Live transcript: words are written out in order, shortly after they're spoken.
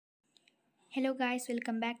Hello guys,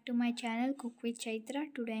 welcome back to my channel Cook with Chaitra.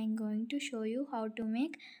 Today I am going to show you how to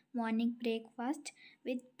make morning breakfast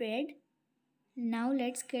with bread. Now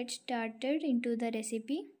let's get started into the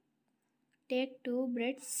recipe. Take 2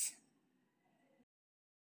 breads,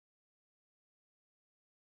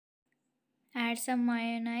 add some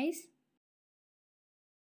mayonnaise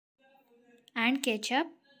and ketchup.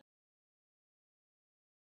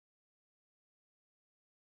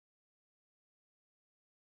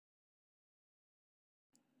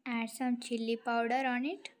 Add some chili powder on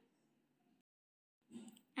it.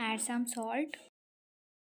 Add some salt.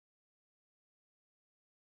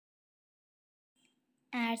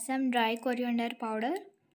 Add some dry coriander powder.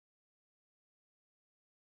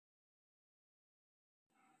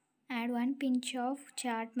 Add 1 pinch of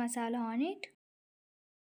chaat masala on it.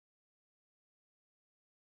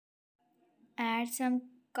 Add some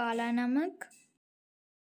kala namak.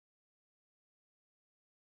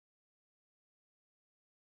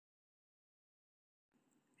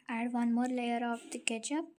 Add 1 more layer of the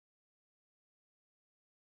ketchup.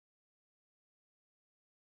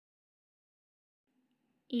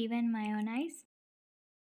 Even mayonnaise.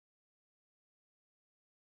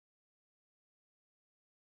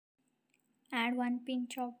 Add 1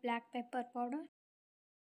 pinch of black pepper powder.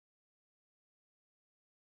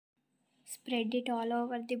 Spread it all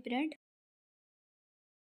over the bread.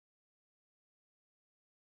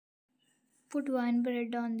 Put one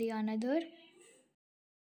bread on the another.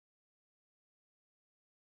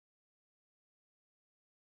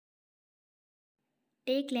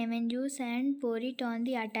 Take lemon juice and pour it on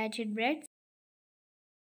the attached bread.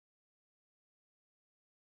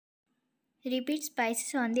 Repeat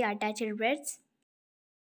spices on the attached breads.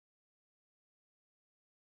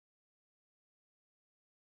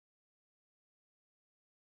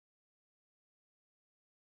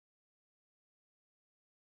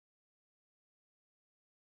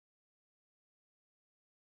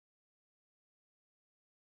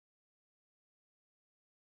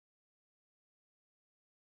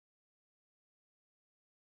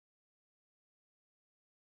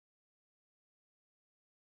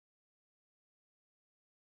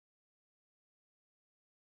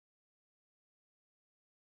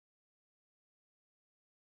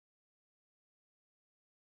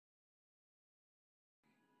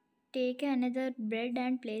 Take another bread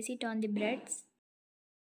and place it on the breads.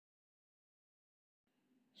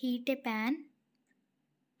 Heat a pan.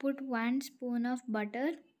 Put 1 spoon of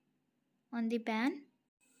butter on the pan.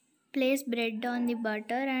 Place bread on the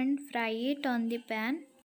butter and fry it on the pan.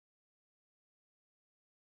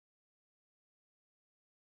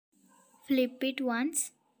 Flip it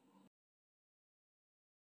once.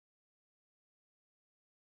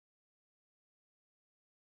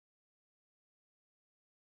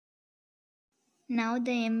 Now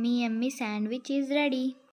the yummy sandwich is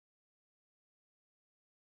ready.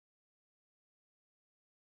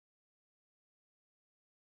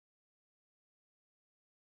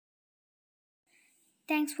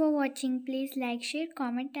 Thanks for watching. Please like, share,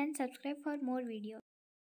 comment and subscribe for more videos.